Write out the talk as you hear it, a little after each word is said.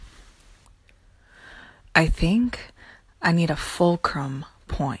I think I need a fulcrum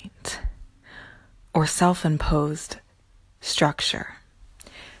point or self-imposed structure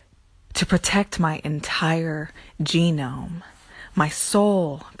to protect my entire genome, my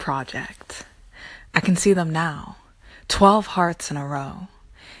soul project. I can see them now. 12 hearts in a row.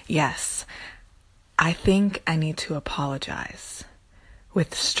 Yes, I think I need to apologize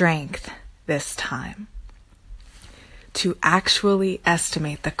with strength this time to actually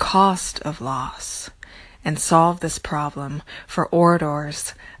estimate the cost of loss and solve this problem for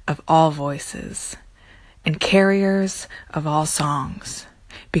orators of all voices and carriers of all songs.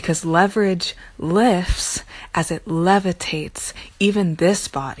 Because leverage lifts as it levitates even this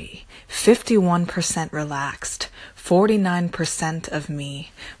body. 51% relaxed, 49% of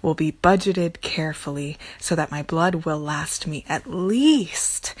me will be budgeted carefully so that my blood will last me at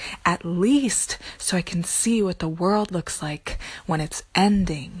least, so I can see what the world looks like when it's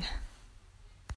ending.